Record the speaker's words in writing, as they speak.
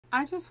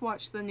I just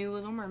watched the new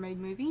Little Mermaid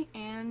movie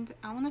and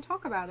I want to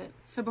talk about it.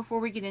 So before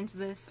we get into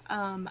this,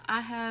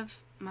 I have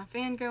my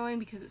fan going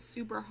because it's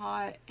super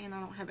hot and I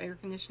don't have air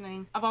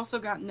conditioning. I've also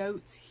got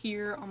notes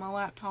here on my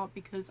laptop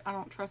because I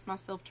don't trust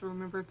myself to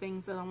remember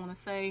things that I want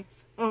to say.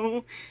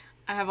 So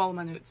I have all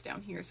my notes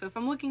down here. So if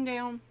I'm looking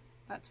down,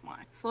 that's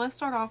why. So let's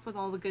start off with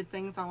all the good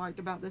things I liked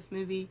about this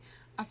movie.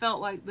 I felt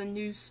like the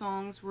new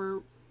songs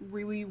were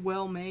really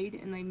well made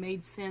and they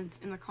made sense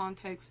in the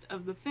context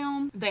of the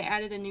film. They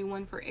added a new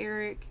one for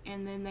Eric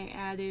and then they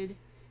added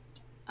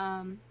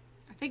I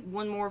think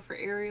one more for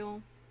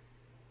Ariel,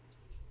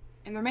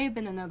 and there may have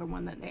been another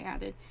one that they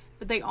added,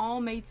 but they all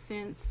made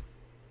sense.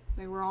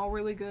 They were all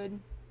really good.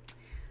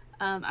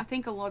 I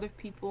think a lot of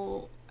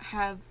people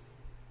have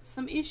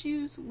some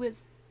issues with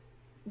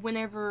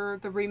whenever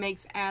the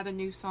remakes add a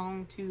new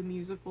song to the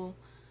musical,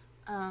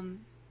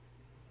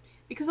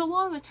 because a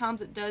lot of the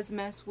times it does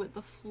mess with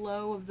the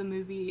flow of the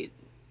movie.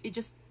 It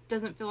just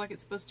doesn't feel like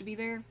it's supposed to be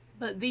there.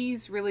 But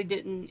these really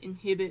didn't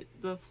inhibit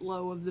the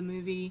flow of the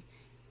movie.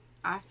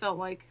 I felt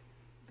like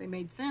they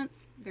made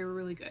sense. They were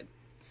really good.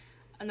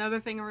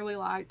 Another thing I really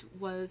liked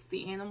was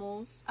the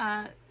animals.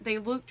 They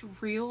looked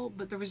real,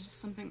 but there was just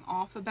something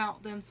off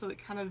about them, so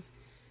it kind of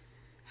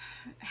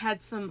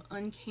had some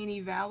Uncanny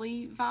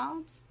Valley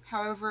vibes.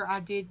 However, I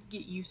did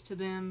get used to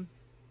them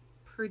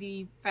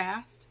pretty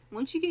fast.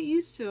 Once you get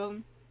used to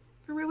them,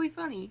 they're really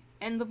funny.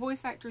 And the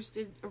voice actors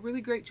did a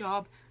really great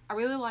job. I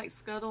really liked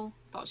Scuttle.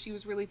 Thought she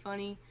was really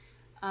funny.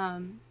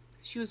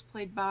 She was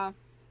played by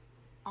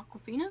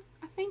Awkwafina,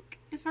 I think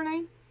is her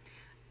name.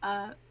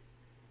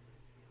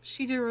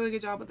 She did a really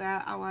good job with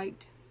that. I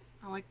liked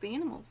the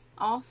animals.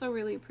 I also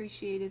really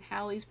appreciated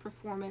Halle's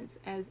performance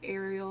as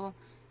Ariel.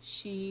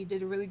 She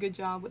did a really good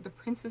job with the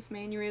princess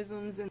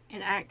mannerisms and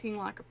acting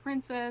like a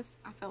princess.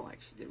 I felt like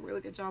she did a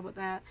really good job with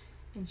that.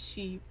 And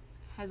she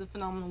has a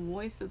phenomenal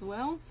voice as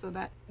well. So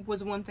that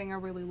was one thing I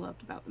really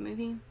loved about the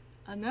movie.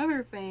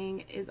 Another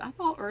thing is I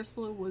thought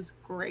Ursula was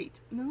great.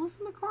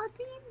 Melissa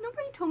McCarthy,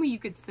 nobody told me you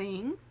could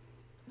sing.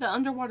 The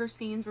underwater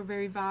scenes were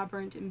very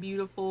vibrant and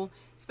beautiful,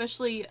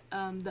 especially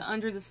the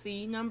Under the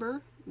Sea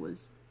number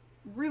was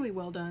really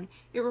well done.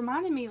 It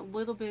reminded me a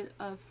little bit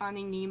of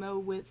Finding Nemo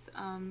with,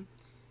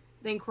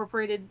 they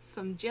incorporated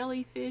some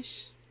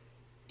jellyfish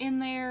in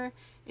there,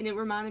 and it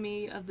reminded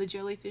me of the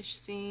jellyfish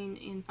scene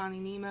in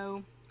Finding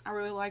Nemo. I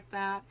really liked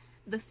that.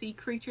 The sea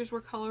creatures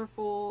were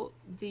colorful.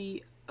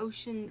 The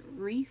ocean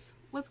reef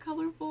was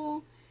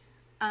colorful.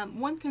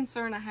 One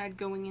concern I had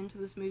going into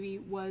this movie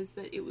was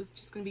that it was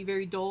just going to be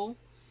very dull.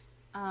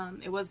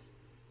 It was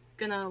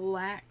gonna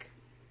lack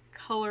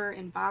color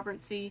and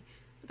vibrancy,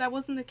 but that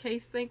wasn't the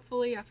case,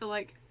 thankfully. I feel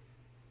like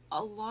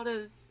a lot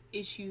of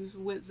issues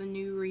with the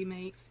new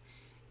remakes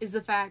is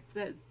the fact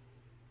that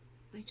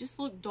they just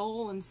look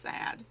dull and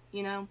sad,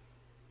 you know?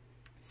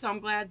 So I'm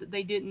glad that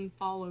they didn't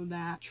follow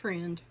that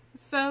trend.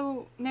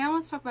 So now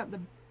let's talk about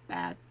the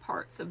bad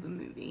parts of the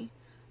movie.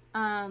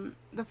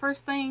 The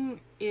first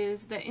thing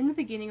is that in the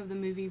beginning of the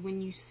movie,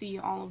 when you see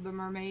all of the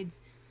mermaids,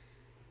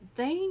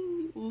 they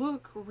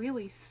look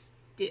really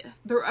stiff.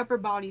 Their upper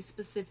bodies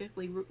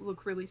specifically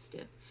look really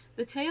stiff.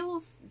 The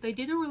tails, they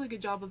did a really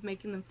good job of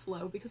making them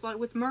flow, because like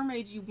with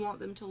mermaids, you want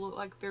them to look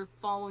like they're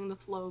following the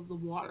flow of the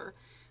water.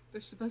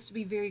 They're supposed to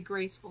be very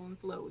graceful and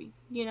flowy,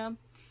 you know?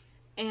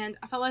 And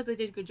I felt like they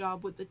did a good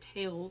job with the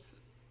tails.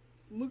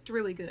 Looked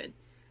really good.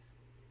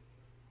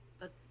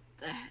 But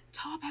the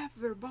top half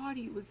of their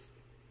body was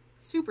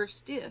super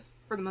stiff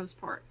for the most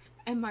part.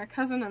 And my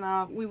cousin and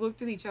I, we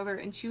looked at each other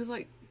and she was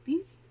like,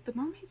 the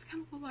mermaids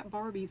kind of look like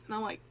Barbies. And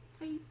I'm like,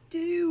 they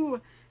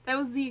do. That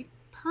was the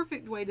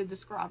perfect way to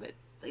describe it.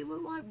 They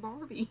look like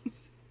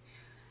Barbies.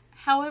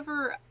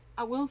 However,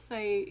 I will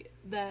say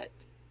that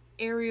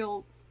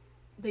Ariel,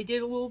 they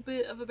did a little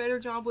bit of a better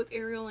job with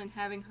Ariel and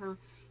having her,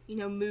 you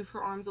know, move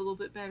her arms a little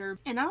bit better.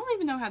 And I don't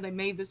even know how they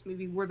made this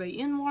movie. Were they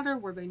in water?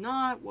 Were they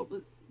not?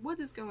 What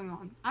is going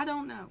on? I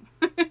don't know.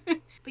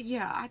 But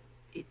yeah,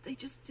 they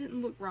just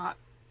didn't look right.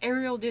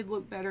 Ariel did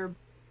look better,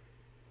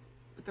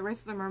 but the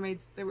rest of the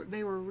mermaids,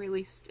 they were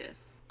really stiff.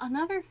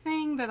 Another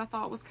thing that I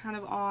thought was kind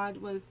of odd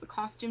was the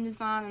costume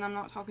design, and I'm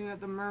not talking about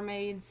the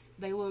mermaids.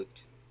 They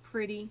looked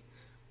pretty.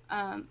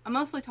 I'm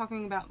mostly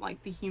talking about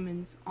like the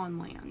humans on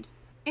land.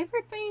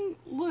 Everything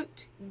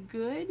looked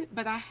good,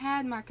 but I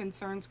had my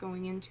concerns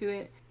going into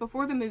it.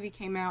 Before the movie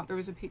came out, there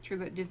was a picture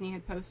that Disney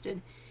had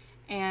posted,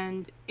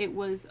 and it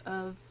was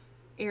of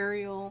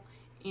Ariel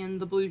in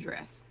the blue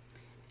dress.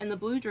 And the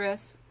blue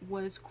dress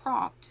was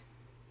cropped,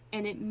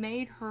 and it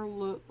made her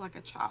look like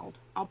a child.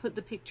 I'll put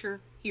the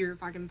picture here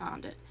if I can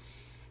find it.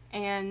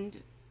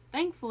 And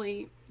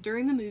thankfully,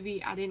 during the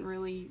movie, I didn't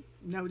really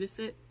notice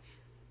it,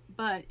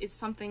 but it's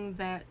something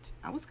that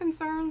I was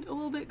concerned a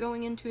little bit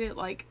going into it,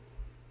 like,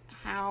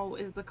 how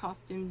is the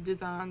costume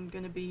design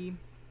gonna be?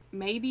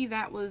 Maybe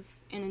that was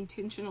an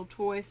intentional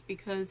choice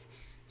because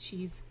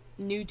she's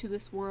new to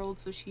this world,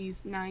 so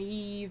she's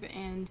naive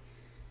and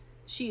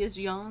she is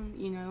young,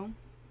 you know?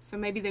 So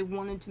maybe they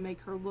wanted to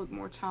make her look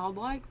more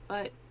childlike,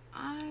 but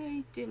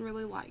I didn't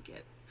really like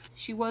it.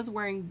 She was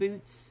wearing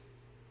boots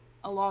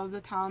a lot of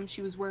the time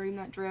she was wearing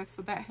that dress,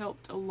 so that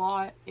helped a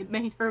lot. It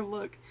made her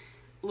look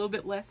a little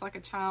bit less like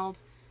a child,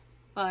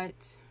 but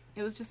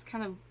it was just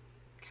kind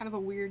of a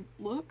weird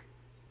look.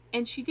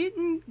 And she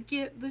didn't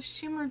get the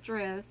shimmer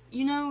dress.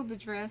 You know, the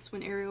dress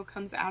when Ariel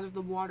comes out of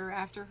the water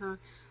after her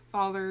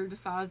father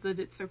decides that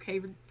it's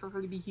okay for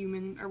her to be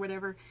human or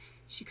whatever.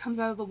 She comes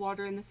out of the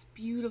water in this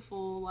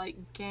beautiful, like,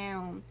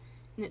 gown,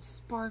 and it's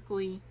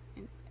sparkly,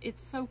 and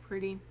it's so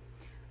pretty.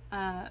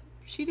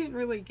 She didn't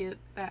really get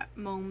that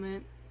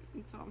moment,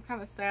 and so I'm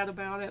kind of sad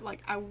about it.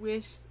 Like, I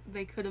wish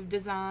they could have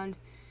designed,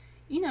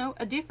 you know,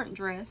 a different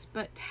dress,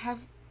 but have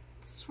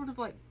sort of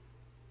like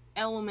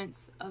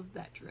elements of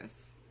that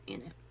dress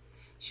in it.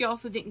 She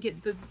also didn't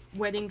get the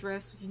wedding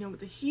dress, you know,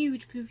 with the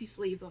huge poofy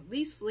sleeves. Like,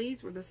 these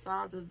sleeves were the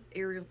size of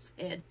Ariel's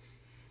head.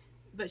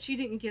 But she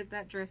didn't get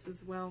that dress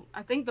as well.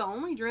 I think the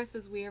only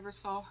dresses we ever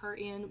saw her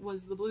in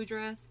was the blue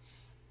dress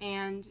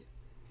and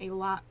a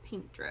light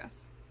pink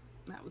dress.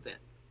 That was it.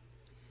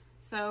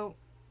 So,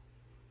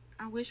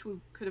 I wish we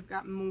could have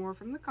gotten more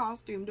from the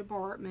costume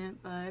department,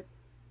 but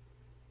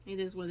it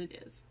is what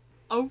it is.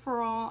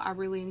 Overall, I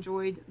really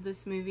enjoyed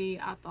this movie.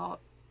 I thought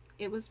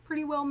it was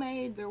pretty well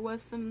made. There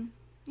was some,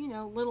 you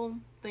know, little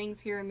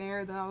things here and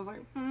there that I was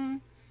like,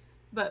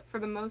 but for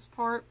the most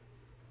part,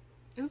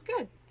 it was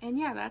good. And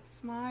yeah,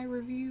 that's my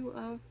review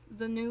of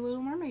the new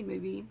Little Mermaid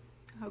movie.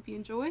 I hope you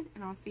enjoyed,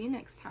 and I'll see you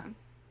next time.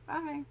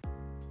 Bye!